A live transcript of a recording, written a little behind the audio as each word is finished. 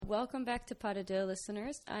Welcome back to Pas de Deux,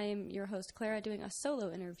 listeners. I am your host, Clara, doing a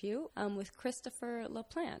solo interview with Christopher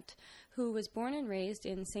LaPlante, who was born and raised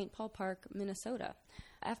in St. Paul Park, Minnesota.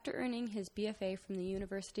 After earning his BFA from the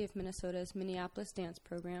University of Minnesota's Minneapolis dance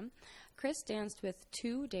program, Chris danced with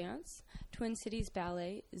Two Dance, Twin Cities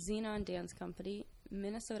Ballet, Xenon Dance Company,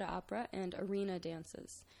 Minnesota Opera, and Arena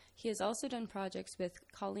Dances. He has also done projects with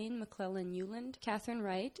Colleen McClellan-Euland, Catherine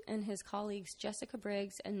Wright, and his colleagues Jessica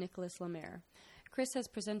Briggs and Nicholas Lemaire. Chris has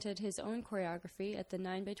presented his own choreography at the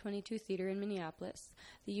 9x22 Theater in Minneapolis,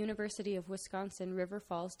 the University of Wisconsin River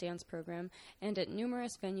Falls Dance Program, and at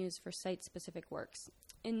numerous venues for site-specific works.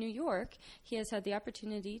 In New York, he has had the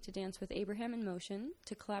opportunity to dance with Abraham in Motion,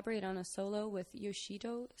 to collaborate on a solo with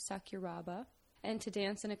Yoshito Sakuraba, and to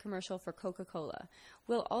dance in a commercial for Coca-Cola.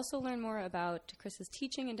 We'll also learn more about Chris's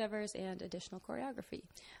teaching endeavors and additional choreography.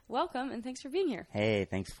 Welcome, and thanks for being here. Hey,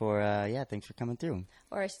 thanks for coming through.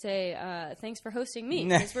 Or I should say, thanks for hosting me,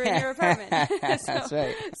 because we're in your apartment. That's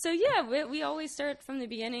right. So yeah, we always start from the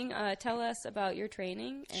beginning. Tell us about your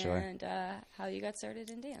training and how you got started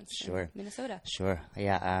in dance in Minnesota. Sure.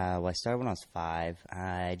 Yeah, I started when I was 5.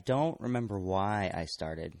 I don't remember why I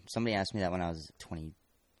started. Somebody asked me that when I was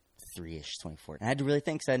 23-ish, 24. And I had to really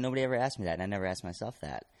think, because nobody ever asked me that, and I never asked myself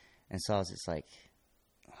that. And so I was just like,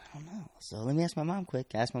 I don't know. So let me ask my mom quick.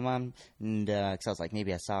 I asked my mom, and because I was like,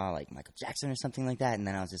 maybe I saw like Michael Jackson or something like that. And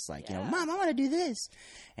then I was just like, Mom, I want to do this.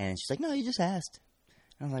 And she's like, no, you just asked.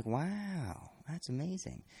 And I was like, wow, that's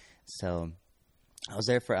amazing. So I was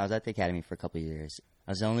at the academy for a couple of years.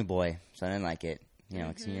 I was the only boy, so I didn't like it. You know,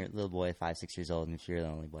 because you're a little boy, 5, 6 years old, and if you're the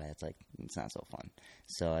only boy, it's not so fun.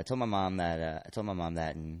 So I told my mom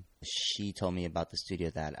that, and she told me about the studio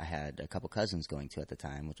that I had a couple cousins going to at the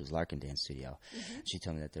time, which was Larkin Dance Studio. She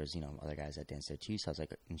told me that there's, other guys that dance there too. So I was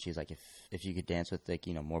like, and she was like, if you could dance with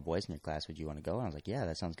more boys in your class, would you want to go? And I was like, yeah,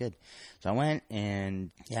 that sounds good. So I went,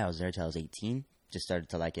 and I was there till I was 18. Just started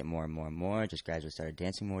to like it more and more and more. Just gradually started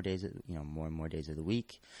dancing more and more days of the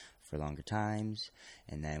week for longer times.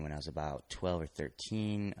 And then when I was about 12 or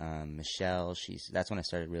 13, Michelle, that's when I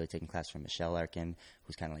started really taking class from Michelle Larkin,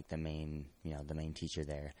 who's kind of like the main teacher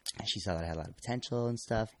there. And she saw that I had a lot of potential and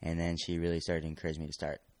stuff. And then she really started to encourage me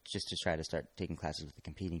to try to start taking classes with the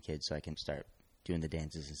competing kids so I can start doing the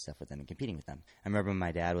dances and stuff with them and competing with them. I remember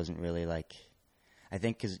my dad wasn't really like, I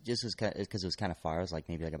think because it was kind of far. It was like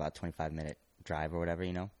maybe like about a 25-minute drive or whatever,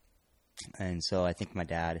 And so I think my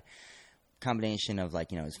dad, combination of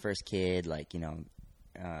like, his first kid, like,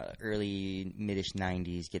 early mid-ish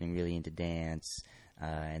 90s, getting really into dance,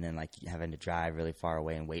 and then like having to drive really far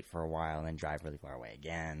away and wait for a while and then drive really far away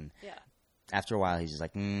again. Yeah. After a while, he's just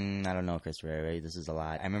like, I don't know, Christopher, this is a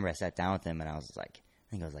lot. I remember I sat down with him and I was like,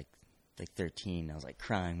 I think I was like 13. I was like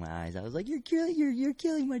crying my eyes. I was like, you're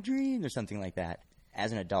killing my dream or something like that.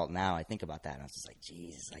 As an adult now, I think about that, and I was just like,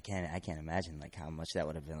 Jesus, I can't imagine like how much that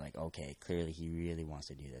would have been like, okay, clearly he really wants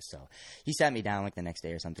to do this. So he sat me down like the next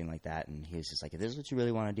day or something like that, and he was just like, if this is what you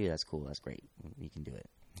really want to do, that's cool, that's great, we can do it.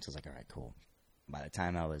 So I was like, all right, cool. By the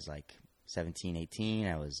time I was like 17, 18,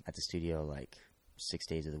 I was at the studio like 6,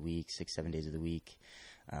 7 days of the week,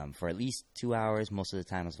 for at least 2 hours. Most of the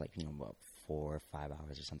time it was like, about 4 or 5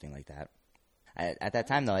 hours or something like that. At that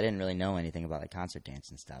time, though, I didn't really know anything about like concert dance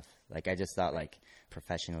and stuff. Like I just thought like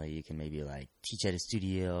professionally you can maybe like teach at a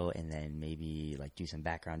studio and then maybe like do some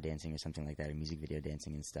background dancing or something like that, or music video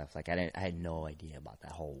dancing and stuff. Like I had no idea about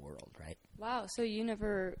that whole world, right? Wow. So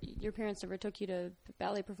your parents never took you to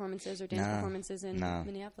ballet performances or dance performances in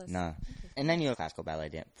Minneapolis? No. Okay. And then classical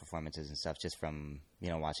ballet performances and stuff just from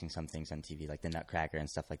watching some things on TV like the Nutcracker and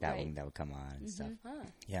stuff like that when that would come on and stuff. Huh.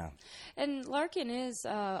 Yeah. And Larkin is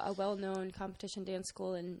a well-known competition dance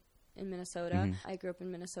school in Minnesota. I grew up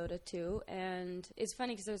in Minnesota too, and it's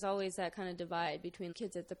funny because there's always that kind of divide between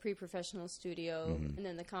kids at the pre-professional studio and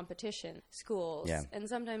then the competition schools. Yeah. And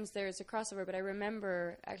sometimes there's a crossover, but I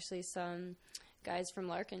remember actually some guys from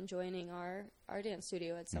Larkin joining our dance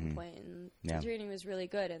studio at some point, and the training was really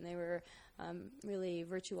good, and they were really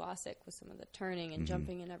virtuosic with some of the turning and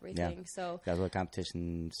jumping and everything. Yeah. So that's what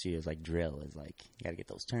competition studios like drill is like. You got to get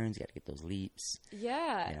those turns, you got to get those leaps.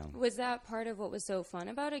 Yeah. Was that part of what was so fun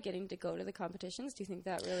about it, getting to go to the competitions? Do you think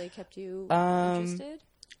that really kept you interested?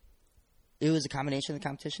 It was a combination of the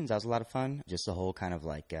competitions. That was a lot of fun. Just the whole kind of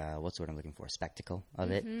like, what's the word I'm looking for? Spectacle of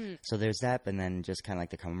it. So there's that, but then just kind of like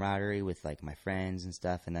the camaraderie with like my friends and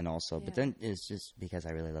stuff. And then also, but then it's just because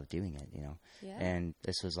I really love doing it, Yeah. And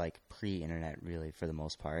this was like pre-internet really for the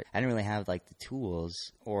most part. I didn't really have like the tools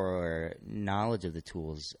or knowledge of the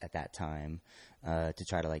tools at that time to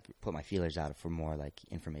try to like put my feelers out for more like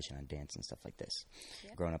information on dance and stuff like this.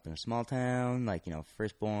 Yeah. Growing up in a small town, like,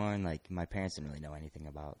 firstborn, like my parents didn't really know anything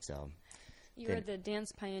about, so You were the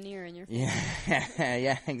dance pioneer in your family.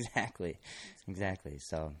 Yeah, exactly.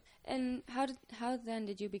 So. And how then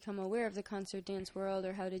did you become aware of the concert dance world,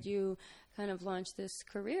 or how did you kind of launch this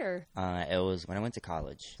career? It was when I went to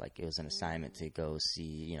college. Like, it was an assignment to go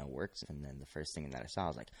see, works, and then the first thing that I saw, I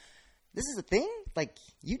was like, this is a thing? Like,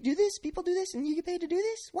 you do this? People do this, and you get paid to do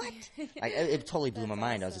this? What? It totally blew my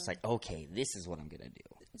mind. Awesome. I was just like, okay, this is what I'm going to do.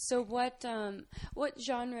 So what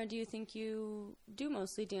genre do you think you do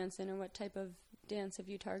mostly dance in, or what type of dance have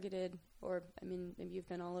you targeted? Or, I mean, maybe you've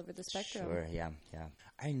been all over the spectrum. Sure, yeah.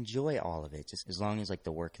 I enjoy all of it, just as long as, like,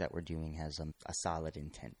 the work that we're doing has a solid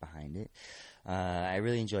intent behind it. I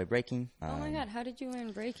really enjoy breaking. Oh, my God. How did you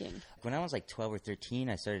learn breaking? When I was, like, 12 or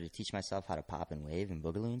 13, I started to teach myself how to pop and wave and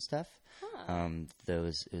boogaloo and stuff. Huh. It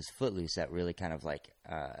was Footloose that really kind of, like,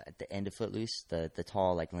 at the end of Footloose, the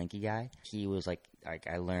tall, like, lanky guy, he was, like,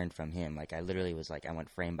 I learned from him. Like, I literally was, like, I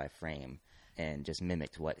went frame by frame and just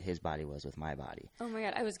mimicked what his body was with my body. Oh my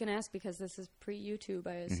God, I was going to ask because this is pre-YouTube,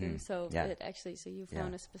 I assume. So so you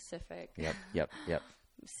found a specific Yep.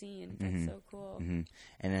 scene. That's so cool. And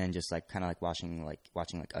then just like kind of like watching like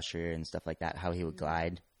Usher and stuff like that, how he would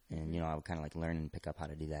glide, and I would kind of like learn and pick up how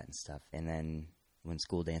to do that and stuff. And then when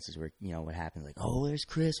school dances were, what happened, like, oh, there's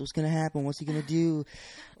Chris, what's going to happen? What's he going to do?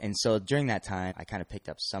 And so during that time, I kind of picked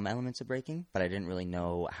up some elements of breaking, but I didn't really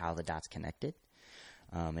know how the dots connected.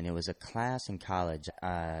 And it was a class in college.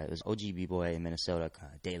 It was OG B-Boy in Minnesota,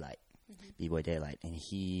 Daylight, B-Boy Daylight. And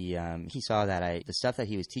he saw that the stuff that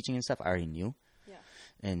he was teaching and stuff I already knew. Yeah.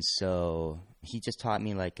 And so he just taught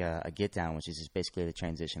me like a get down, which is just basically the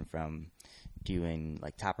transition from doing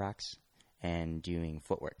like top rocks and doing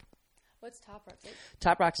footwork. What's top rocks?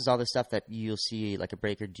 Top rocks is all the stuff that you'll see like a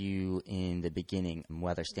breaker do in the beginning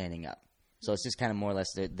while they're standing up. So it's just kind of more or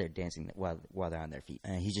less they're dancing while they're on their feet.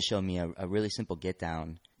 And he just showed me a really simple get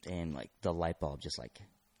down, and like the light bulb just like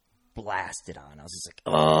blasted on. I was just like,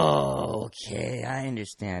 oh, okay, I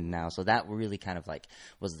understand now. So that really kind of like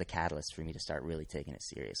was the catalyst for me to start really taking it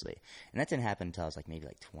seriously. And that didn't happen until I was like maybe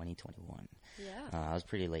like 2021. Yeah. I was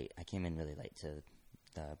pretty late. I came in really late to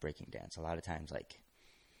the breaking dance. A lot of times like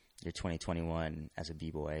you're 2021 as a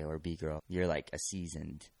B-boy or B-girl, you're like a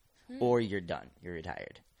seasoned or you're done. You're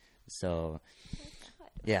retired. So,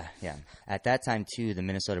 yeah. At that time, too, the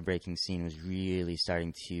Minnesota breaking scene was really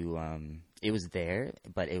starting to it was there,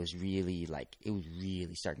 but it was really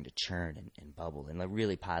starting to churn and bubble in a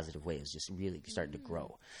really positive way. It was just really starting to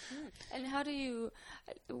grow. And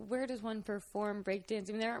where does one perform breakdance?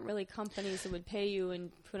 I mean, there aren't really companies that would pay you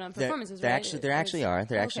and put on performances, there right? There actually are.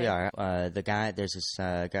 The guy, there's this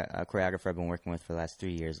a choreographer I've been working with for the last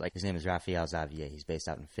 3 years. Like, his name is Raphael Xavier. He's based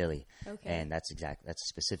out in Philly. Okay. And that's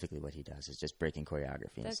specifically what he does. Is just breaking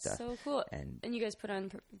choreography and stuff. That's so cool. And you guys put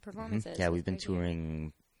on performances. Yeah, we've been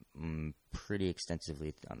touring pretty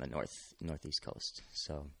extensively on the northeast coast,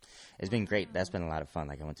 so it's been great. That's been a lot of fun.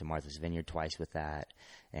 Like, I went to Martha's Vineyard twice with that,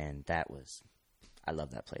 and I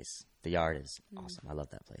love that place. The Yard is awesome. I love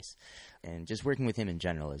that place, and just working with him in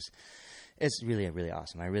general it's really really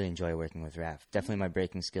awesome. I really enjoy working with Raph. Definitely my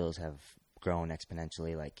breaking skills have grown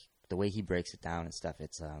exponentially. Like, the way he breaks it down and stuff,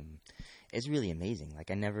 it's really amazing.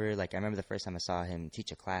 Like, I remember the first time I saw him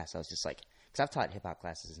teach a class, I was just like, because I've taught hip-hop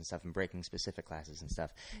classes and stuff and breaking specific classes and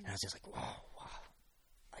stuff, and I was just like, wow.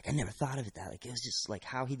 Like, I never thought of it that. Like, it was just, like,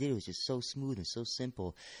 how he did it was just so smooth and so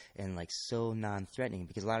simple and, like, so non-threatening.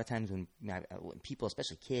 Because a lot of times when people,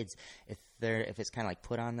 especially kids, if it's kind of, like,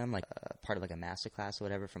 put on them, like, part of, like, a master class or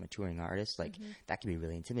whatever from a touring artist, like, that can be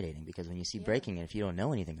really intimidating. Because when you see breaking, and if you don't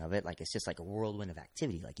know anything of it, like, it's just, like, a whirlwind of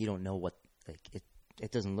activity. Like, you don't know what, like,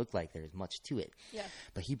 it doesn't look like there's much to it. Yeah.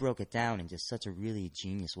 But he broke it down in just such a really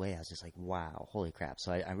genius way. I was just like, wow, holy crap.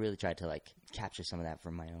 So I really tried to, like, capture some of that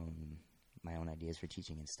from my own ideas for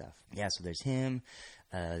teaching and stuff. Yeah, so there's him.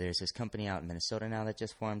 There's this company out in Minnesota now that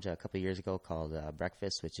just formed a couple of years ago called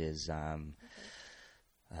Breakfast, which is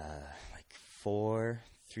like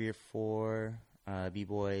 3 or 4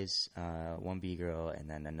 B-boys, 1 B-girl, and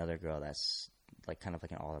then another girl that's like kind of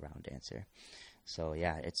like an all-around dancer. So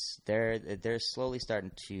yeah, they're slowly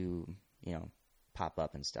starting to, pop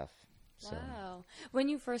up and stuff. So. Wow. When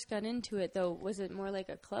you first got into it, though, was it more like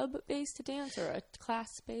a club-based dance or a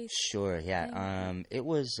class-based? Sure, yeah. It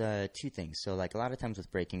was 2 things. So, like, a lot of times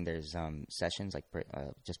with breaking, there's sessions, like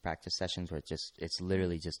just practice sessions, where it's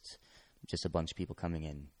literally just a bunch of people coming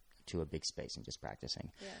in to a big space and just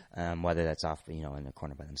practicing. Yeah. Whether that's off, in a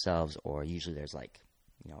corner by themselves, or usually there's like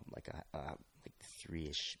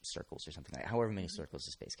 3-ish circles or something like that, however many circles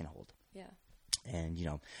the space can hold. Yeah. And,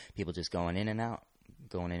 people just going in and out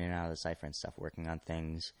of the cipher and stuff, working on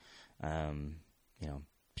things.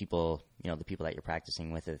 people, the people that you're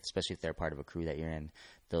practicing with, especially if they're part of a crew that you're in,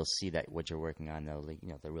 they'll see that what you're working on. They'll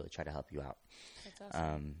really try to help you out. That's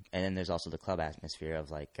awesome. And then there's also the club atmosphere of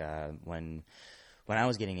like when I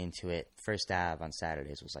was getting into it, First Ave on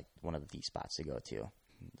Saturdays was like one of the spots to go to.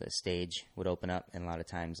 The stage would open up, and a lot of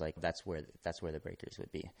times, like that's where the breakers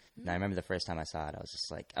would be. Mm-hmm. And I remember the first time I saw it, I was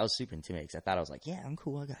just like, I was super intimidated because I thought I was like, yeah, I'm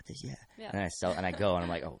cool, I got this, yeah. And then I go, and I'm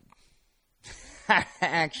like, oh,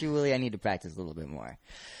 actually, I need to practice a little bit more.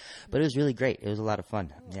 But it was really great. It was a lot of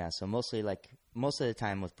fun. Cool. Yeah. So most of the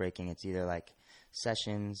time with breaking, it's either like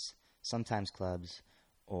sessions, sometimes clubs,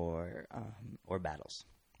 or battles.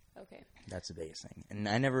 Okay. That's the biggest thing. And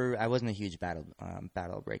I wasn't a huge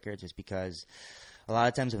battle breaker just because a lot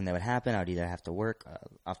of times when that would happen, I would either have to work.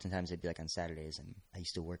 Oftentimes it'd be like on Saturdays, and I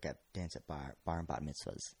used to dance at bar and bat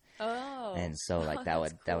mitzvahs. Oh. And so like that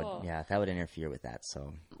would interfere with that.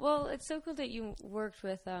 So. Well, it's so cool that you worked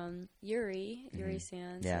with Yuri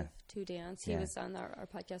Sands of To Dance. He was on our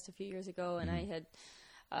podcast a few years ago, and I had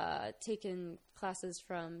taken classes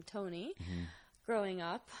from Tony. Mm-hmm. Growing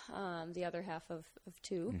up, the other half of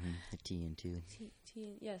two. Mm-hmm. The T and two.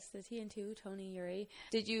 Yes, the T and two, Tony, Yuri.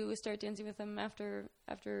 Did you start dancing with them after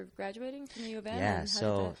graduating from U of M? Yeah,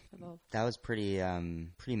 so that was pretty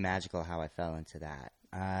magical how I fell into that.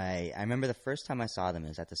 I remember the first time I saw them, it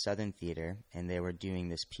was at the Southern Theater, and they were doing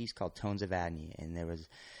this piece called Tones of Agony, and it was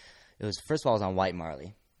first of all, it was on White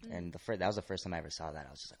Marley, and that was the first time I ever saw that. I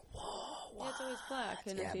was just like, whoa. Yeah, it's always black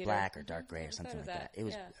in a theater. Black or dark gray or something like that. It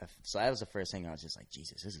was so that was the first thing I was just like,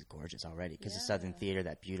 Jesus, this is gorgeous already. Because the Southern Theater,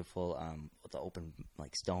 that beautiful, with the open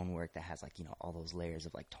like stonework that has like all those layers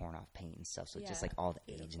of like torn off paint and stuff. So just like all the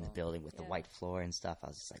age in the building with the white floor and stuff. I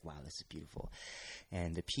was just like, wow, this is beautiful.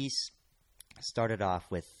 And the piece started off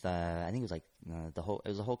with I think it was like it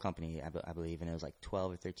was a whole company I believe, and it was like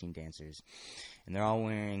 12 or 13 dancers, and they're all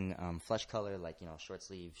wearing flesh color like short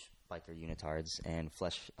sleeve biker unitards and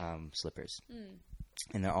flesh slippers,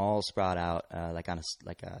 and they're all sprawled out like on a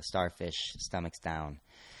starfish, stomachs down,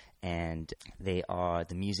 and the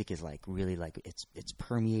music is like really like it's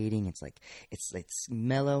permeating. It's like it's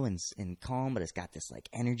mellow and calm, but it's got this like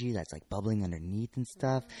energy that's like bubbling underneath and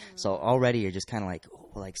stuff. So already you're just kind of like,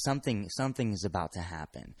 oh, like something is about to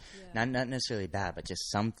happen. Not necessarily bad, but just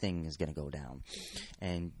something is gonna go down,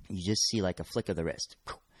 and you just see like a flick of the wrist.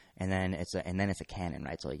 And then it's a cannon,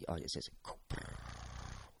 right? So it's just,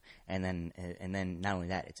 and then not only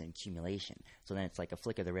that, it's an accumulation. So then it's like a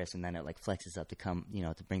flick of the wrist, and then it like flexes up to come,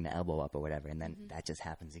 to bring the elbow up or whatever, and then that just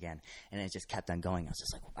happens again, and it just kept on going. I was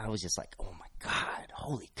just like, oh my God,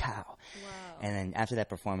 holy cow! Wow. And then after that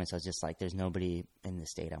performance, I was just like, there's nobody in the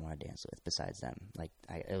state I want to dance with besides them. Like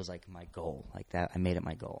it was like my goal, like that. I made it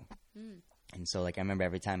my goal. And so, like, I remember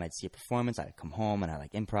every time I'd see a performance, I'd come home and I'd,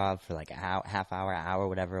 like, improv for, like, a half hour,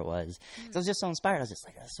 whatever it was. So I was just so inspired. I was just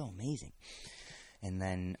like, that's so amazing. And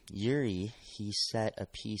then Yuri, he set a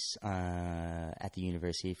piece at the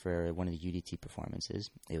university for one of the UDT performances.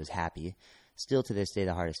 It was Happy. Still to this day,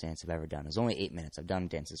 the hardest dance I've ever done. It was only 8 minutes. I've done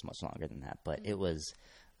dances much longer than that. But it was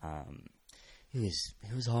hard.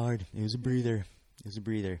 It was a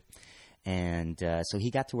breather. And so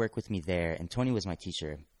he got to work with me there. And Tony was my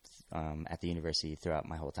teacher at the university throughout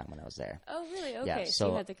my whole time when I was there. Oh, really? Okay, yeah,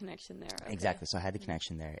 so you had the connection there. Okay. Exactly. So I had the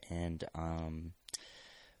connection there. And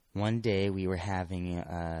one day we were having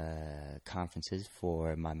conferences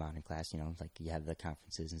for my modern class. Like you have the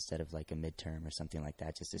conferences instead of like a midterm or something like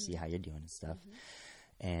that, just to see how you're doing and stuff.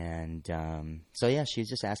 And so yeah, she was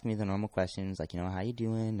just asking me the normal questions, like, how you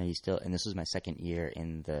doing? Are you still? And this was my second year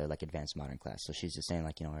in the like advanced modern class. So she's just saying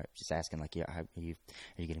like, just asking like, are you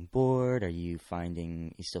getting bored? Are you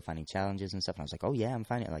still finding challenges and stuff? And I was like, oh yeah, I'm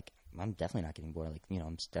definitely not getting bored. Like,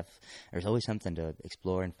 there's always something to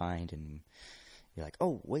explore and find. And you're like,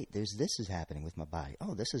 oh wait, this is happening with my body.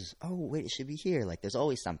 Oh wait, it should be here. Like, there's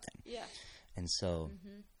always something. Yeah. And so.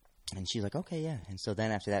 And she's like, okay, yeah. And so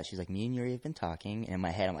then after that, she's like, me and Yuri have been talking. And in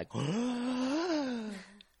my head, I'm like,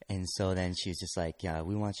 and so then she's just like, yeah,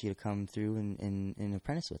 we want you to come through and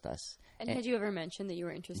apprentice with us. And had you ever mentioned that you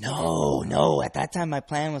were interested? No. At that time, my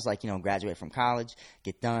plan was like, graduate from college,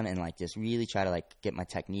 get done, and like just really try to like get my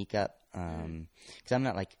technique up. Because I'm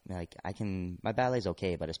not like my ballet's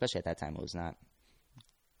okay, but especially at that time, it was not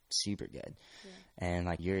super good. Yeah. And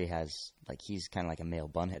like Yuri has, like, he's kind of like a male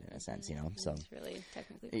bunhead in a sense, so he's really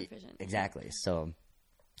technically proficient. Exactly. So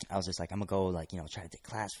I was just like, I'm gonna go like, try to take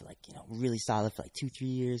class for like, really solid for like 2-3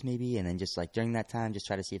 years maybe, and then just like during that time, just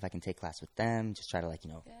try to see if I can take class with them, just try to like,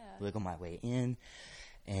 wiggle my way in.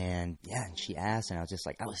 And yeah, and she asked, and I was just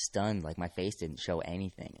like, I was stunned, like my face didn't show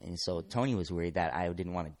anything. And so Tony was worried that I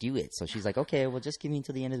didn't want to do it. So she's like, okay, well, just give me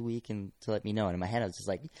until the end of the week and to let me know. And in my head, I was just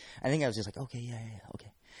like, okay, yeah,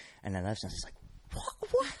 okay. And I left and I was just like,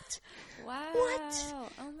 what? Wow. What?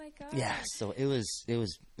 Oh my gosh. Yeah, so it was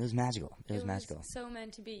magical. It was magical. So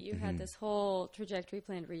meant to be. You had this whole trajectory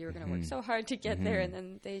planned where you were going to work so hard to get there, and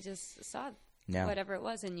then they just saw whatever it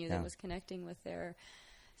was in you that was connecting with their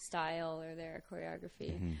style or their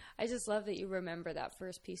choreography. I just love that you remember that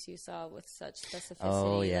first piece you saw with such specificity.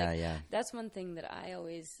 Oh, yeah, yeah. That's one thing that I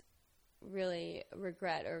always really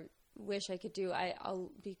regret or wish I could do.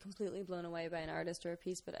 I'll be completely blown away by an artist or a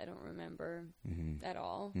piece, but I don't remember at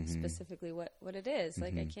all specifically what it is.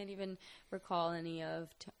 Like, I can't even recall any of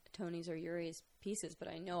Tony's or Yuri's pieces, but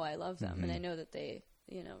I know I love them, and I know that they,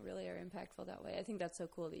 really are impactful that way. I think that's so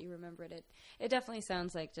cool that you remembered it. It definitely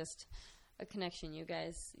sounds like just a connection. You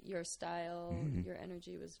guys, your style, your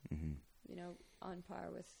energy was, on par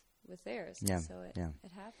with theirs. Yeah. So it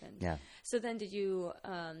happened. Yeah. So then did you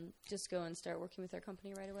just go and start working with their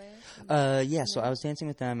company right away? Yeah, so I was dancing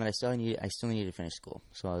with them, and I still needed to finish school.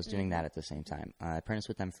 So I was doing that at the same time. I apprenticed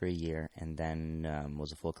with them for a year, and then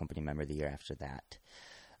was a full company member the year after that.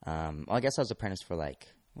 Well, I guess I was apprenticed for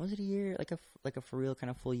was it a year? Like a for real kind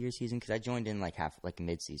of full year season? Because I joined in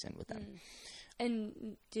mid-season with them.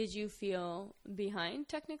 And did you feel behind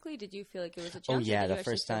technically? Did you feel like it was a challenge? Oh yeah, the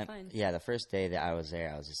first time. Yeah, the first day that I was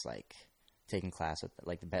there, I was just taking class with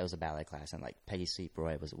it was a ballet class, and Peggy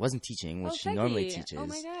Sweet-Roy wasn't teaching, which she normally teaches. Oh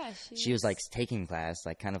my gosh, she was taking class,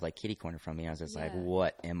 kind of kitty corner from me. I was just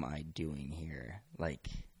what am I doing here?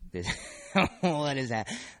 What is that?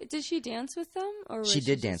 Did she dance with them, or she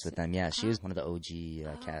did dance with them? Yeah, she was one of the OG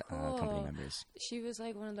company members. She was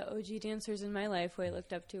one of the OG dancers in my life, who I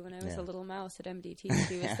looked up to when I was a little mouse at MDT.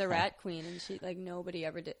 She was the rat queen, and she nobody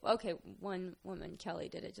ever did. Okay, one woman, Kelly,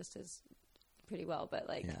 did it just as pretty well, but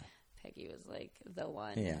Peggy was the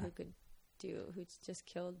one who just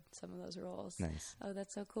killed some of those roles. Nice. Oh,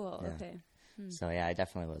 that's so cool. Yeah. Okay. So yeah, I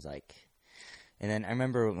definitely was and then I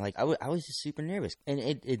remember, I was just super nervous. And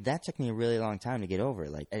that took me a really long time to get over.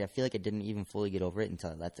 I feel like I didn't even fully get over it until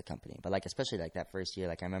I left the company. But, especially, that first year,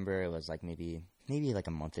 I remember it was, maybe a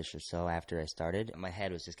month-ish or so after I started. My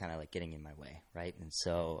head was just kind of, getting in my way, right? And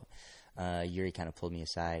so Yuri kind of pulled me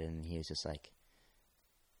aside, and he was just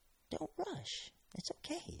don't rush. It's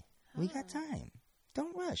okay. We got time.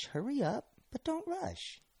 Don't rush. Hurry up, but don't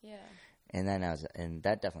rush. Yeah. And then and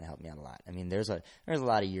that definitely helped me out a lot. I mean, there's a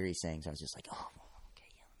lot of Yuri sayings. I was just oh, okay,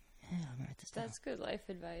 yeah, I'm gonna write this down. That's good life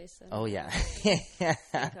advice. Oh yeah.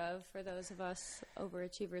 Think of for those of us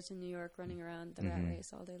overachievers in New York running around the rat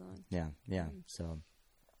race all day long. Yeah. So,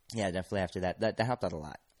 yeah, definitely after that helped out a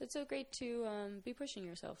lot. It's so great to be pushing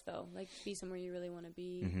yourself, though. Be somewhere you really want to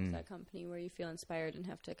be, that company where you feel inspired and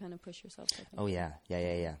have to kind of push yourself. Oh yeah.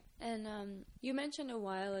 And you mentioned a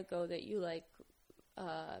while ago that you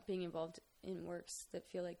being involved in works that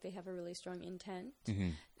feel like they have a really strong intent.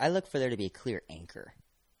 I look for there to be a clear anchor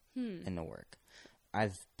in the work.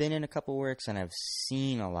 I've been in a couple works, and I've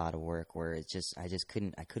seen a lot of work where I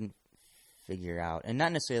couldn't figure out, and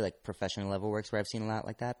not necessarily professional level works where I've seen a lot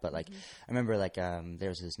like that, but I remember there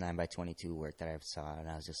was this 9x22 work that I saw, and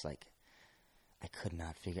I was just I could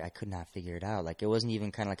not figure it out. It wasn't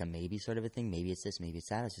even kind of a maybe sort of a thing. Maybe it's this, maybe it's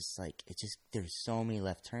that. It's just there's so many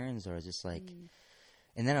left turns, or it's just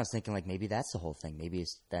and then I was thinking maybe that's the whole thing. Maybe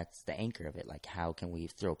that's the anchor of it. How can we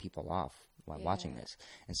throw people off while watching this?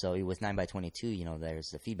 And so with 9x22, there's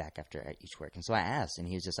the feedback after each work. And so I asked, and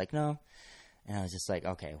he was just no. And I was just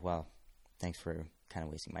okay, well, thanks for kind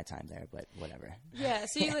of wasting my time there, but whatever. Yeah,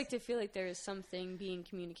 so you like to feel like there is something being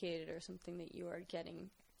communicated or something that you are getting.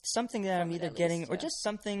 Something that I'm either getting or just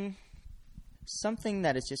something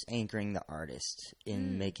that is just anchoring the artist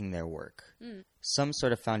in making their work. Some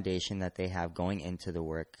sort of foundation that they have going into the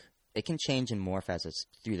work. It can change and morph as it's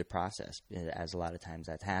through the process, as a lot of times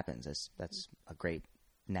that happens. That's a great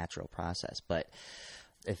natural process. But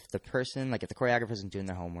if the person, if the choreographer isn't doing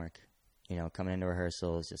their homework, coming into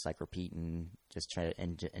rehearsals, just repeating, just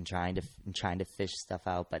trying to fish stuff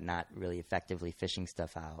out, but not really effectively fishing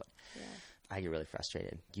stuff out. Yeah. I get really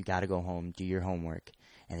frustrated. You got to go home, do your homework,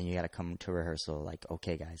 and then you got to come to rehearsal.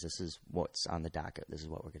 Okay, guys, this is what's on the docket. This is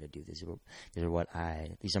what we're gonna do. These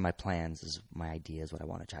are my plans. This is my ideas. What I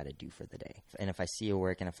want to try to do for the day. And if I see a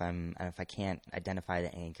work, and if I can't identify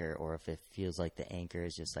the anchor, or if it feels like the anchor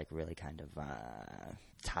is just really kind of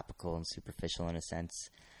topical and superficial in a sense,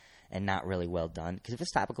 and not really well done. Because if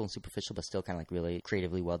it's topical and superficial, but still kind of really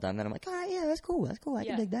creatively well done, then I'm yeah, that's cool. I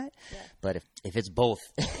can dig that. Yeah. But if it's both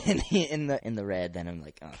in the red, then I'm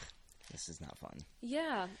ugh, this is not fun.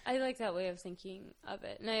 Yeah, I like that way of thinking of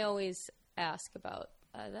it, and I always ask about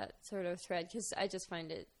that sort of thread because I just find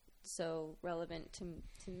it so relevant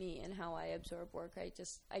to me and how I absorb work. I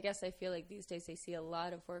guess I feel like these days I see a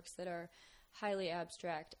lot of works that are highly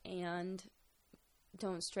abstract and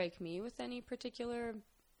don't strike me with any particular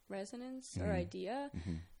resonance or idea.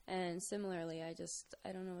 And similarly, I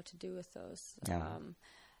don't know what to do with those.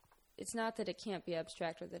 It's not that it can't be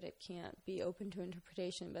abstract or that it can't be open to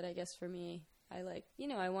interpretation, but I guess for me, I like,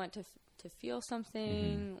 I want to feel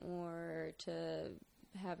something or to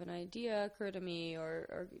have an idea occur to me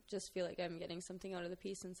or just feel like I'm getting something out of the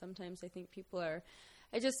piece. And sometimes I think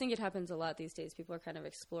I just think it happens a lot these days. People are kind of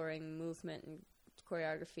exploring movement and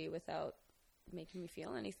choreography without making me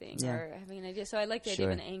feel anything or having an idea. So I like the idea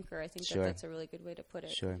of an anchor. I think that's a really good way to put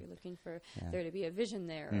it. You're looking for there to be a vision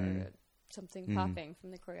there or something popping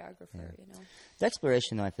from the choreographer, The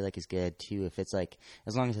exploration, though, I feel like is good, too, if it's like,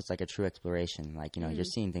 as long as it's like a true exploration, like, you're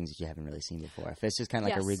seeing things that you haven't really seen before. If it's just kind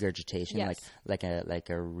of like a regurgitation, like a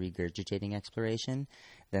regurgitating exploration,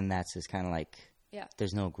 then that's just kind of like,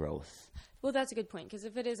 there's no growth. Well, that's a good point, because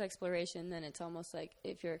if it is exploration, then it's almost like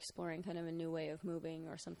if you're exploring kind of a new way of moving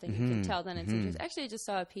or something, you can tell then it's interesting. Actually, I just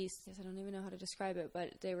saw a piece, I don't even know how to describe it,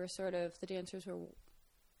 but they were the dancers were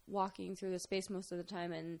walking through the space most of the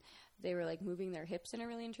time, and they were like moving their hips in a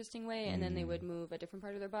really interesting way, and then they would move a different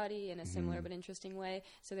part of their body in a similar but interesting way.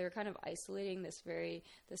 So they were kind of isolating this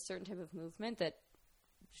certain type of movement that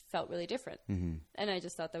felt really different. And I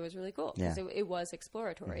just thought that was really cool because it was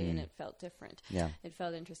exploratory and it felt different. It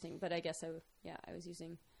felt interesting. But I guess I was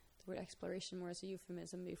using the word exploration more as a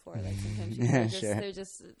euphemism before. Like sometimes they're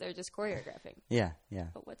just choreographing.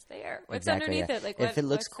 But what's there? What's underneath it? Like if it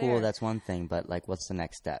looks cool, that's one thing. But like, what's the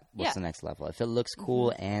next step? What's the next level? If it looks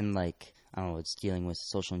cool and like, I don't know, it's dealing with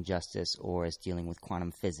social injustice, or it's dealing with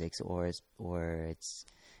quantum physics, or it's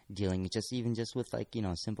dealing just with like,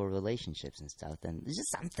 simple relationships and stuff, then it's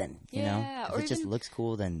just something, If it just looks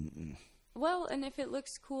cool, then well, and if it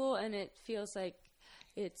looks cool and it feels like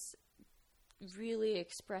it's really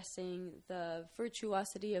expressing the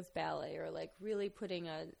virtuosity of ballet, or like really putting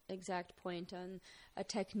an exact point on a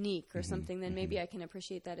technique or something, then maybe I can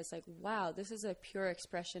appreciate that as like, wow, this is a pure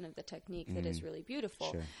expression of the technique that is really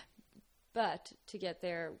beautiful. But to get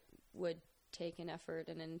there would take an effort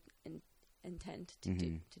and an intent to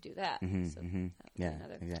do that. Exactly.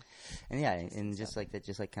 And just like that,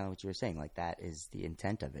 just like kind of what you were saying, like that is the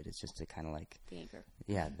intent of it. It's just to kind of like the anchor.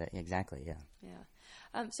 Exactly.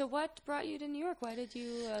 So what brought you to New York? Why did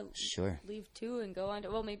you leave too and go on to,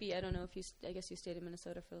 well, maybe, I don't know if I guess you stayed in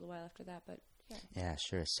Minnesota for a little while after that, but yeah,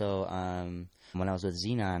 sure. So when I was with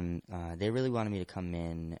Xenon, they really wanted me to come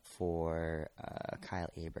in for Kyle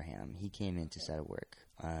Abraham. He came in to set a work.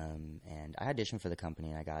 And I auditioned for the company,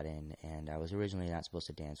 and I got in, and I was originally not supposed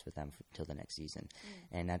to dance with them until the next season.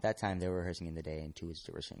 And at that time, they were rehearsing in the day, and 2 was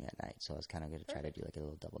rehearsing at night. So I was kind of going to try to do like a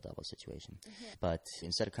little double-double situation. But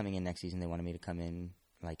instead of coming in next season, they wanted me to come in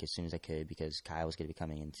like as soon as I could, because Kyle was going to be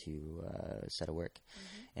coming in to set a work.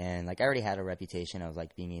 And like I already had a reputation of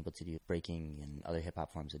like being able to do breaking and other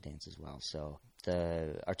hip-hop forms of dance as well. So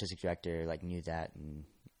the artistic director like knew that and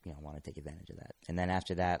want to take advantage of that. And then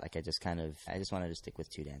after that, like I just wanted to stick with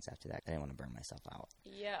 2 dance after that. I didn't want to burn myself out.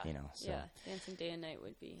 So dancing day and night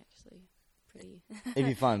would be actually pretty it'd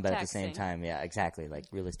be fun, but taxing. At the same time, exactly. Like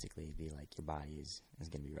realistically, it'd be like your body is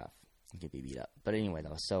going to be rough. It could be beat up. But anyway,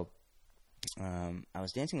 though, so I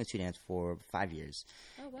was dancing with 2 dance for 5 years.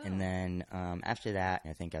 Oh, wow. And then after that,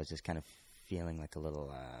 I think I was just kind of feeling like a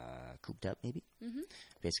little cooped up, maybe.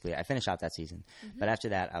 Basically, I finished out that season. But after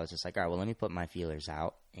that, I was just like, all right, well, let me put my feelers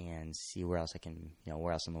out and see where else I can,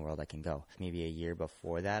 where else in the world I can go. Maybe a year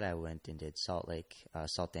before that, I went and did Salt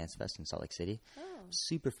Dance Fest in Salt Lake City.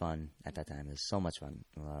 Super fun at that time. It was so much fun.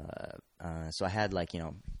 So I had like,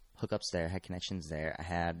 hookups there, had connections there. I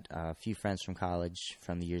had a few friends from college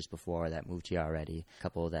from the years before that moved here already. A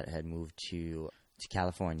couple that had moved to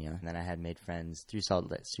California, and then I had made friends through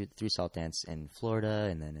Salt Dance in Florida,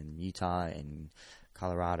 and then in Utah and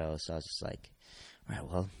Colorado. So I was just like, all right,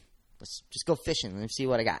 well, let's just go fishing. Let's see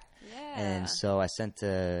what I got. And so I sent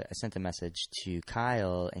a message to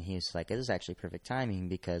Kyle, and he was like, this is actually perfect timing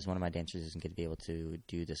because one of my dancers isn't going to be able to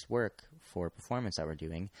do this work for a performance that we're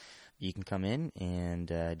doing. You can come in and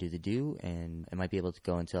do, and it might be able to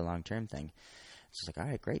go into a long-term thing. So it's like,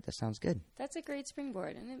 all right, great. That sounds good. That's a great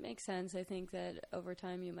springboard, and it makes sense. I think that over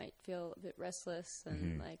time you might feel a bit restless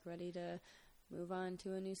and like ready to move on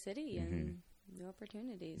to a new city and new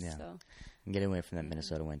opportunities. So and getting away from that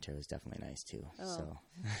Minnesota winter was definitely nice too. So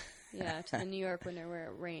to the New York winter where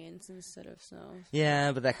it rains instead of snow.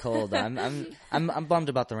 Yeah, but that cold. I'm bummed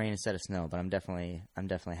about the rain instead of snow, but I'm definitely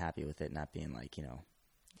happy with it not being like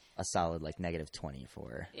a solid like -20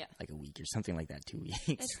 for like a week or something like that, 2 weeks.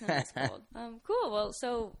 It's nice cold. Cool. Well,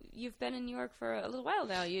 so you've been in New York for a little while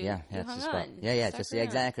now. You hung on.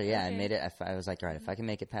 Exactly. Yeah, okay. I made it. I was like, all right, if I can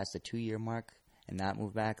make it past the 2-year mark and not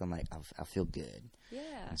move back, I'm like, I'll feel good.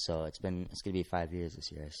 Yeah. And so it's gonna be 5 years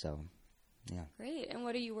this year. So. Yeah. Great. And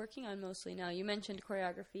what are you working on mostly now? You mentioned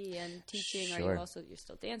choreography and teaching. Sure. You're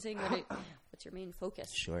still dancing? What's your main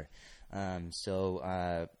focus? Sure. So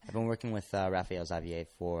I've been working with Raphael Xavier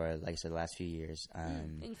for, like I said, the last few years.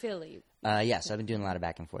 In Philly? Yeah, so I've been doing a lot of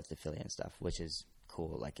back and forth to Philly and stuff, which is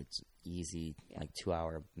cool. Like, it's easy, like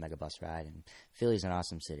 2-hour mega bus ride. And Philly's an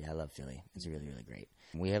awesome city. I love Philly. It's really, really great.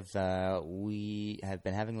 We have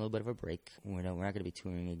been having a little bit of a break. We're not going to be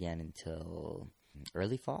touring again until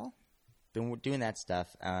early fall. Been doing that stuff,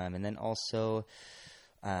 and then also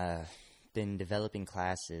been developing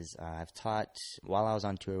classes. I've taught while I was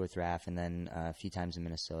on tour with RAF, and then a few times in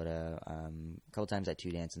Minnesota, a couple times at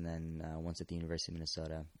Two Dance, and then once at the University of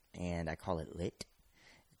Minnesota. And I call it LIT.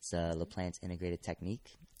 It's LaPlante's Integrated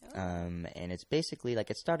Technique. And it's basically,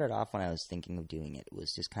 like, it started off when I was thinking of doing it. It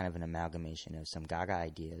was just kind of an amalgamation of some Gaga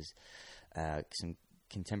ideas, some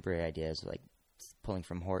contemporary ideas, like pulling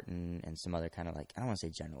from Horton and some other kind of, like, I don't want to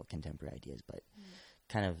say general contemporary ideas, but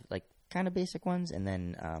kind of basic ones, and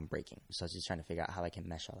then breaking. So I was just trying to figure out how I can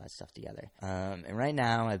mesh all that stuff together. And right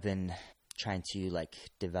now I've been trying to, like,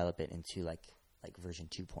 develop it into like version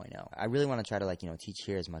 2.0. I really want to try to, like, teach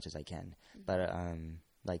here as much as I can. But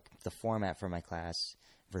like, the format for my class,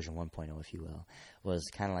 version 1.0, if you will, was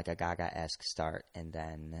kind of like a Gaga-esque start, and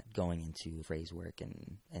then going into phrase work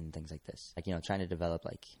and things like this. Like, trying to develop,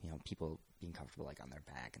 like, people being comfortable, like, on their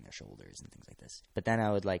back and their shoulders and things like this. But then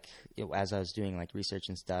I would, like, as I was doing, like, research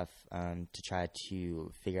and stuff, to try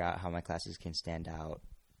to figure out how my classes can stand out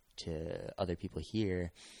to other people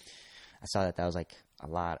here, I saw that was, like, a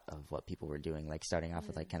lot of what people were doing, like, starting off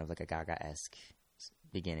with, like, kind of like a Gaga-esque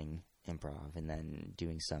beginning improv, and then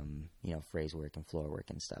doing some, phrase work and floor work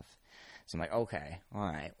and stuff. So I'm like, okay, all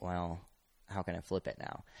right, well, how can I flip it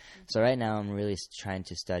now? So right now I'm really trying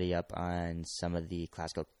to study up on some of the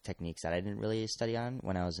classical techniques that I didn't really study on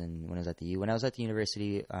when I was at the U. When I was at the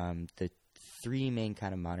university, the 3 main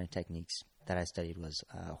kind of modern techniques that I studied was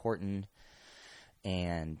Horton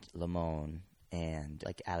and Lamone and,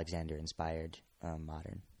 like, Alexander-inspired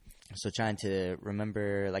modern. So trying to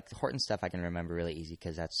remember, like, the Horton stuff I can remember really easy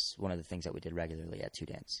because that's one of the things that we did regularly at Two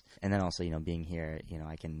Dance. And then also, being here,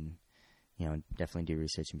 I can, definitely do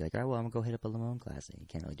research and be like, all right, well, I'm going to go hit up a Lamone class. And you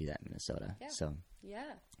can't really do that in Minnesota.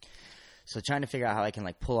 Yeah. So trying to figure out how I can,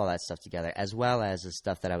 like, pull all that stuff together, as well as the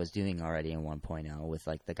stuff that I was doing already in 1.0 with,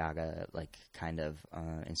 like, the Gaga, like, kind of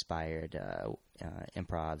inspired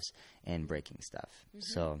improvs and breaking stuff.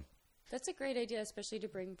 So that's a great idea, especially to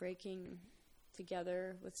bring breaking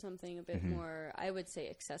together with something a bit more, I would say,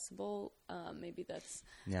 accessible. Maybe that's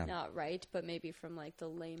not right, but maybe from, like, the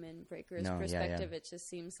layman breaker's perspective, it just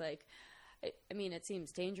seems like, it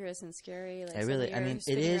seems dangerous and scary. Like,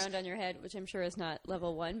 spinning around on your head, which I'm sure is not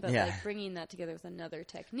level 1, but like bringing that together with another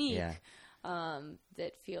technique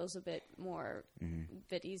that feels a bit more,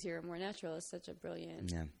 bit easier, more natural is such a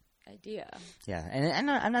brilliant idea. Yeah, and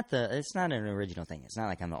I'm not it's not an original thing. It's not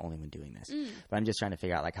like I'm the only one doing this, but I'm just trying to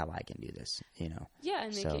figure out, like, how I can do this, Yeah,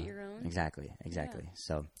 and make it your own. Exactly. Yeah.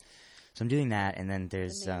 So I'm doing that, and then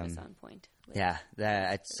there's the name is on point.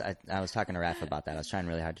 I was talking to Raph about that. I was trying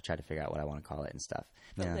really hard to try to figure out what I want to call it and stuff.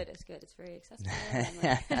 But Lit is good. It's very accessible.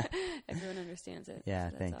 And, everyone understands it. Yeah,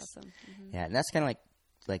 so thanks. That's awesome. Yeah, and that's kind of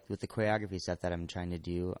like with the choreography stuff that I'm trying to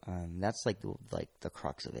do, that's like the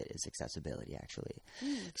crux of it is accessibility, actually,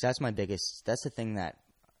 because that's the thing that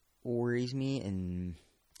worries me, and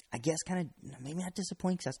I guess kind of maybe not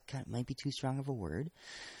disappoint, because that might be too strong of a word,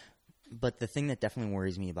 but the thing that definitely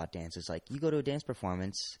worries me about dance is, like, you go to a dance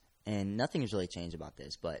performance and nothing has really changed about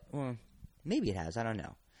this, but maybe it has, I don't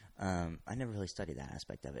know. I never really studied that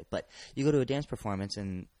aspect of it, but you go to a dance performance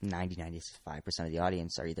and 95% of the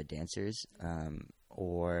audience are either dancers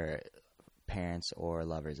or parents or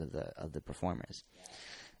lovers of the performers.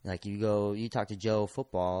 Like, you talk to Joe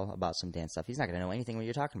football about some dance stuff, he's not going to know anything what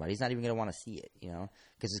you're talking about. He's not even going to want to see it,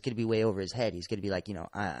 because it's going to be way over his head. He's going to be like,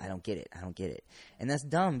 I don't get it. And that's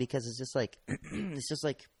dumb, because it's just like, it's just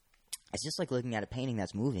like looking at a painting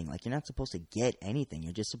that's moving. Like, you're not supposed to get anything.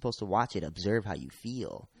 You're just supposed to watch it, observe how you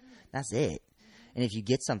feel. That's it. And if you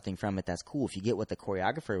get something from it, that's cool. If you get what the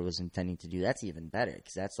choreographer was intending to do, that's even better.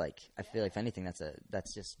 Because that's, like, I feel like, if anything,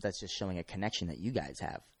 that's just showing a connection that you guys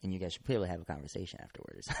have, and you guys should probably have a conversation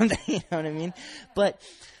afterward or something. You know what I mean? But,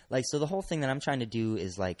 like, so the whole thing that I'm trying to do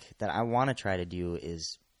is, like, that I want to try to do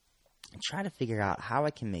is try to figure out how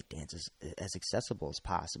I can make dance as accessible as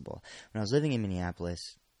possible. When I was living in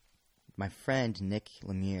Minneapolis, my friend Nick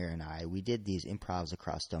Lemire and I, we did these improvs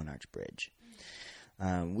across Stone Arch Bridge.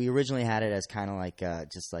 We originally had it as kind of like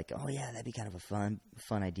just like, oh yeah, that'd be kind of a fun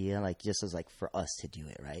idea, like just as like for us to do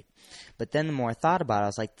it, right? But then the more I thought about it, I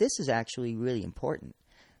was like, this is actually really important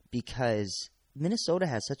because Minnesota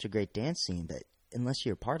has such a great dance scene that unless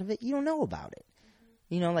you're a part of it, you don't know about it.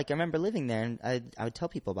 You know, like I remember living there, and I would tell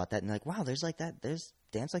people about that, and like, wow, there's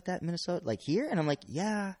dance like that in Minnesota, like here, and I'm like,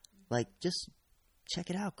 yeah, like just check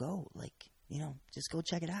it out, go, like, you know, just go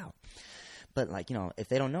check it out. But, like, you know, if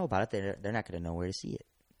they don't know about it, they're not going to know where to see it.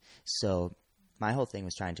 So my whole thing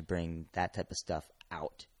was trying to bring that type of stuff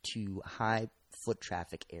out to high foot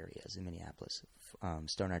traffic areas in Minneapolis,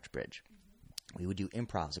 Stone Arch Bridge. We would do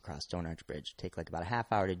improvs across Stone Arch Bridge. Take, like, about a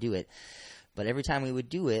half hour to do it. But every time we would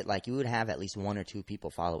do it, like, you would have at least one or two people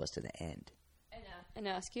follow us to the end. And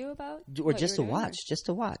ask you about? Or just to watch. Or? Just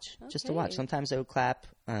to watch. Okay. Just to watch. Sometimes they would clap.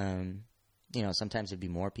 You know, sometimes it'd be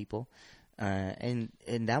more people. And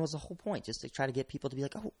that was the whole point, just to try to get people to be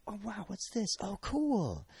like, oh wow, what's this? Oh,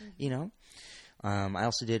 cool. You know? I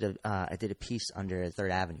also did I did a piece under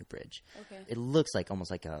 3rd Avenue Bridge. Okay. It looks like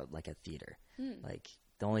almost like a theater. Like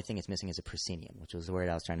the only thing it's missing is a proscenium, which was the word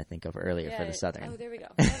I was trying to think of earlier for the Southern. Oh, there we go.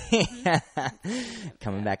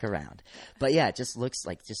 Coming back around. But yeah, it just looks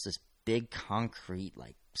like just this big concrete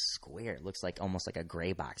like square. It looks like almost like a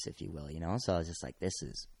gray box, if you will, you know? So I was just like,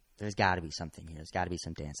 there's got to be something here. There's got to be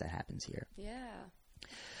some dance that happens here. Yeah.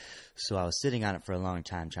 So I was sitting on it for a long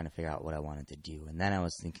time trying to figure out what I wanted to do. And then I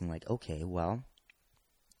was thinking like, okay, well,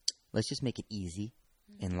 let's just make it easy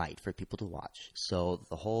and light for people to watch. So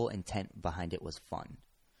the whole intent behind it was fun.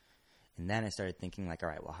 And then I started thinking like, all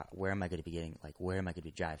right, well, where am I going to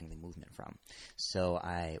be driving the movement from? So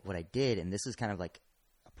what I did, and this is kind of like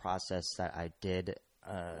a process that I did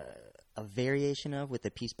a variation of with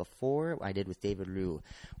the piece before I did with David Rue.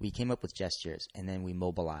 We came up with gestures, and then we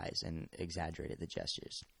mobilized and exaggerated the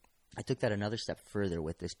gestures. I took that another step further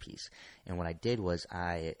with this piece, and what I did was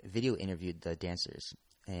I video interviewed the dancers,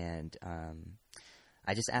 and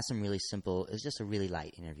I just asked them really simple. It was just a really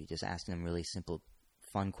light interview, just asking them really simple,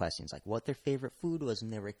 fun questions, like what their favorite food was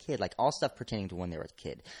when they were a kid, like all stuff pertaining to when they were a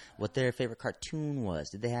kid, what their favorite cartoon was,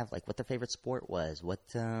 did they have, like, what their favorite sport was, what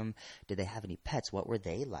did they have any pets, what were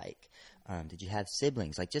they like, did you have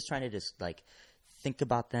siblings, like just trying to just like think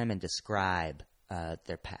about them and describe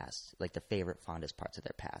their past, like their favorite fondest parts of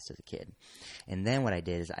their past as a kid. And then what I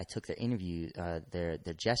did is I took their interview, their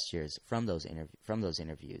gestures from those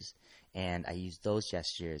interviews, and I used those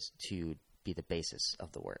gestures to be the basis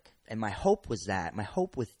of the work. And my hope with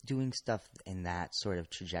doing stuff in that sort of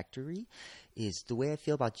trajectory is the way I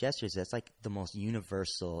feel about gestures. That's like the most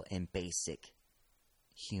universal and basic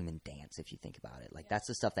human dance, if you think about it. Like, that's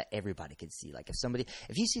the stuff that everybody can see. Like,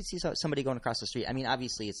 if you see somebody going across the street, I mean,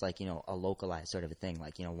 obviously it's like, you know, a localized sort of a thing.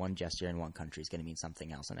 Like, you know, one gesture in one country is going to mean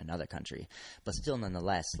something else in another country. But still,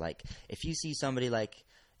 nonetheless, like, if you see somebody like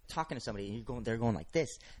talking to somebody and they're going like this,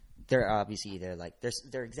 they're obviously either like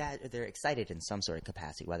they're excited in some sort of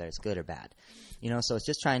capacity, whether it's good or bad, you know. So it's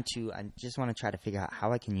just I just want to try to figure out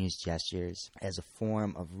how I can use gestures as a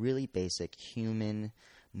form of really basic human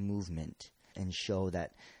movement and show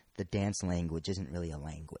that the dance language isn't really a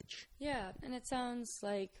language. Yeah, and it sounds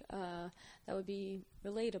like that would be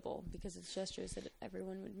relatable because it's gestures that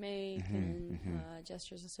everyone would make, and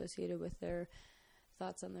gestures associated with their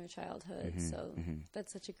thoughts on their childhood. So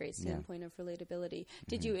that's such a great standpoint of relatability.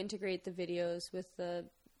 Did you integrate the videos with the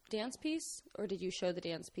dance piece, or did you show the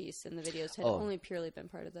dance piece and the videos had only purely been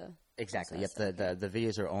part of the Exactly. process? Yep. The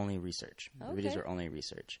videos are only research. Okay. The videos are only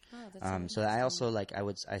research. Oh, that's so I also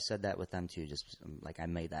I said that with them too. Just like I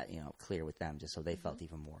made that clear with them, just so they felt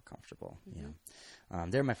even more comfortable. You know,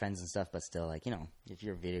 they're my friends and stuff, but still, like, if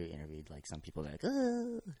you're video interviewed, like some people are like,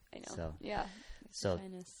 oh. I know. So yeah. So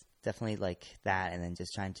definitely like that, and then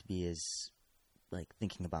just trying to be as like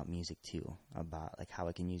thinking about music too, about like how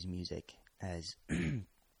I can use music as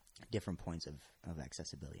different points of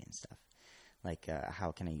accessibility and stuff. Like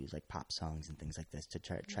how can I use like pop songs and things like this to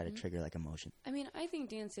try to trigger like emotion. I mean, I think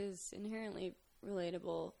dance is inherently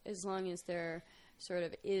relatable as long as there sort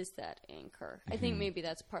of is that anchor. I think maybe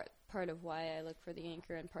that's part of why I look for the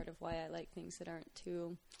anchor, and part of why I like things that aren't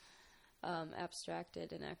too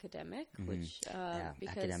abstracted and academic, which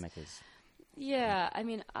because academic is I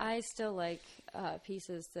mean, I still like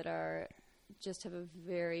pieces that are just have a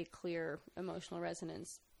very clear emotional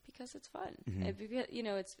resonance because it's fun.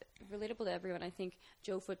 It's relatable to everyone. I think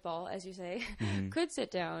Joe Football, as you say, could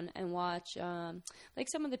sit down and watch like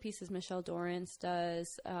some of the pieces Michelle Dorrance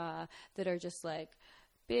does that are just like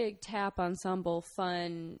big tap ensemble,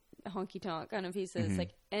 fun, honky tonk kind of pieces.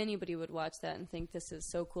 Like anybody would watch that and think this is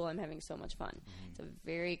so cool. I'm having so much fun. It's a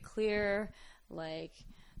very clear, like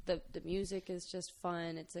the music is just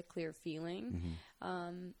fun. It's a clear feeling.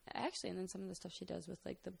 Actually, and then some of the stuff she does with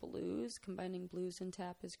like the blues, combining blues and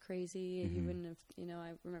tap is crazy. You wouldn't have,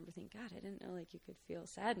 I remember thinking, God, I didn't know like you could feel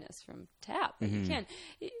sadness from tap, but you can.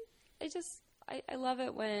 I love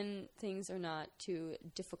it when things are not too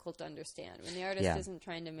difficult to understand, when the artist isn't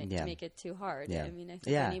trying to make it too hard. I mean, I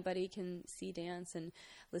think anybody can see dance and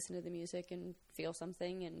listen to the music and feel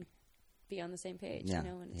something and be on the same page, and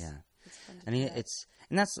it's fun to do that.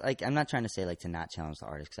 And that's like, I'm not trying to say like to not challenge the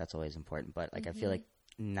artist, because that's always important, but like I feel like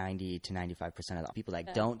 90 to 95% of the people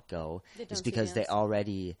that don't go is because they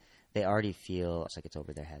already feel it's like it's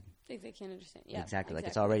over their head. They can't understand. Exactly. Like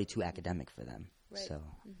it's already too academic for them. Right. So.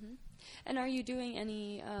 And are you doing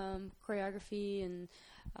any choreography and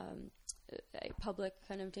public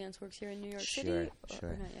kind of dance works here in New York City? Sure.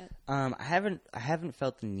 Or not yet? I haven't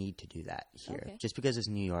felt the need to do that here, just because it's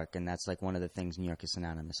New York, and that's like one of the things New York is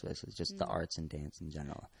synonymous with, is just the arts and dance in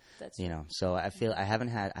general. That's So I feel I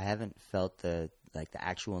haven't felt the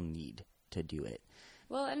actual need to do it.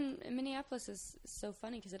 Well, and Minneapolis is so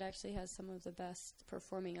funny because it actually has some of the best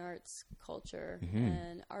performing arts culture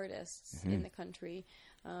and artists in the country,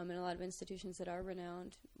 and a lot of institutions that are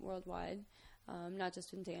renowned worldwide, not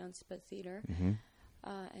just in dance but theater.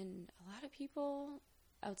 And a lot of people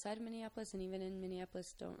outside of Minneapolis and even in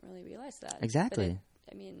Minneapolis don't really realize that. Exactly.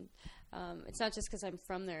 It's not just because I'm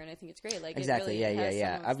from there and I think it's great. Like exactly, it really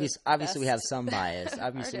has Obviously, we have some bias.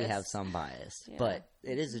 But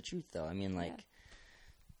it is the truth, though. I mean, like.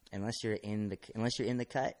 Unless you're in the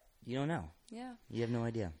cut, you don't know. Yeah. You have no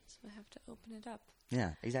idea. So I have to open it up. Yeah,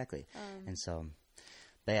 exactly. And so,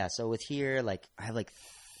 but yeah, so with here, like I have like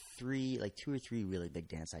two or three really big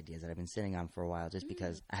dance ideas that I've been sitting on for a while, just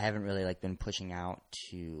because I haven't really like been pushing out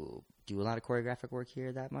to do a lot of choreographic work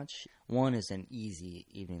here that much. One is an easy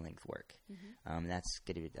evening length work. That's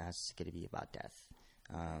gonna be about death.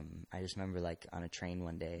 I just remember like on a train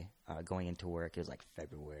one day, going into work. It was like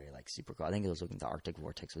February, like super cold. I think it was when the Arctic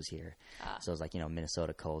vortex was here. So it was like,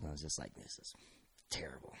 Minnesota cold. And I was just like, this is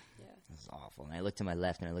terrible. Yeah. This is awful. And I looked to my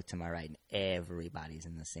left and I looked to my right, and everybody's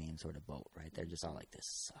in the same sort of boat, right? They're just all like, this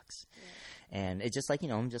sucks. Yeah. And it's just like,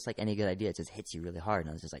 just like any good idea, it just hits you really hard. And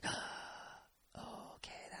I was just like, oh,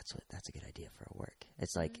 okay, that's a good idea for a work.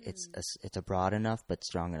 It's like, it's a broad enough but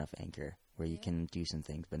strong enough anchor where you can do some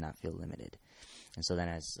things but not feel limited. And so then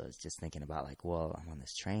I was just thinking about like, well, I'm on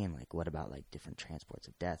this train. Like, what about like different transports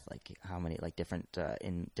of death? Like, how many like different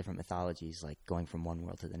in different mythologies, like going from one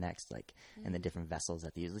world to the next, like, and the different vessels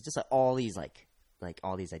that they use. Just like all these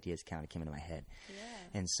all these ideas kind of came into my head.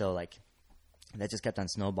 Yeah. And so like that just kept on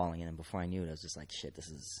snowballing, and then before I knew it, I was just like, shit, this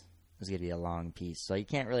is gonna be a long piece. So you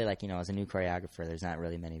can't really like, as a new choreographer, there's not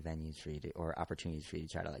really many venues for you to, or opportunities for you to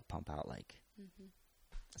try to like pump out like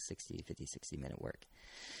 60 minute work.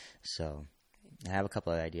 So I have a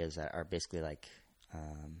couple of ideas that are basically like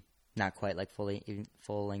not quite like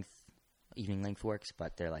full length evening length works,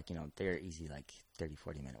 but they're like, they're easy like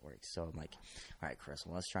 30-40 minute works. So I'm like, all right, Chris,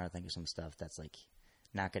 well, let's try to think of some stuff that's like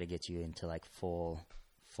not going to get you into like full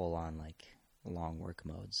on like long work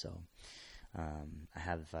mode. So I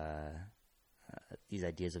have these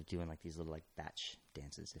ideas of doing like these little like batch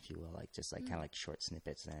dances, if you will, like just like kind of like short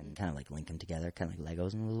snippets and kind of like link them together, kind of like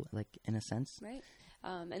Legos in a sense. Right.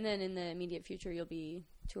 And then in the immediate future, you'll be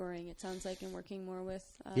touring, it sounds like, and working more with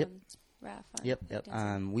Raph. Yep.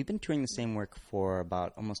 We've been touring the same work for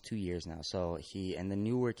about almost 2 years now. So the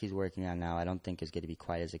new work he's working on now, I don't think is going to be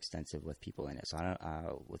quite as extensive with people in it. So I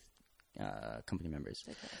don't with company members.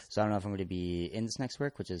 Okay. So I don't know if I'm going to be in this next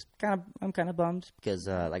work, which is I'm kind of bummed because,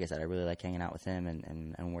 like I said, I really like hanging out with him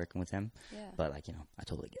and working with him. Yeah. But like, I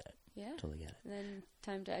totally get it. Yeah. Totally get it. And then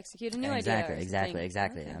time to execute a new idea. Exactly.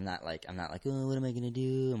 Okay. I'm not like, oh, what am I going to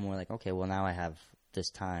do? I'm more like, okay, well, now I have this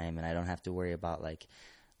time and I don't have to worry about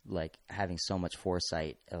like having so much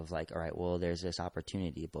foresight of like, all right, well, there's this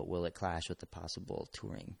opportunity, but will it clash with the possible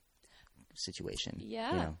touring situation?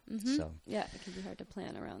 Yeah. So yeah, it can be hard to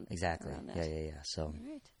plan around. Exactly. Around that. Yeah. So all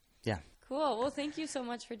right. Yeah. Cool. Well, thank you so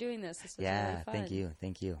much for doing this. This was really fun.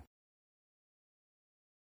 Thank you.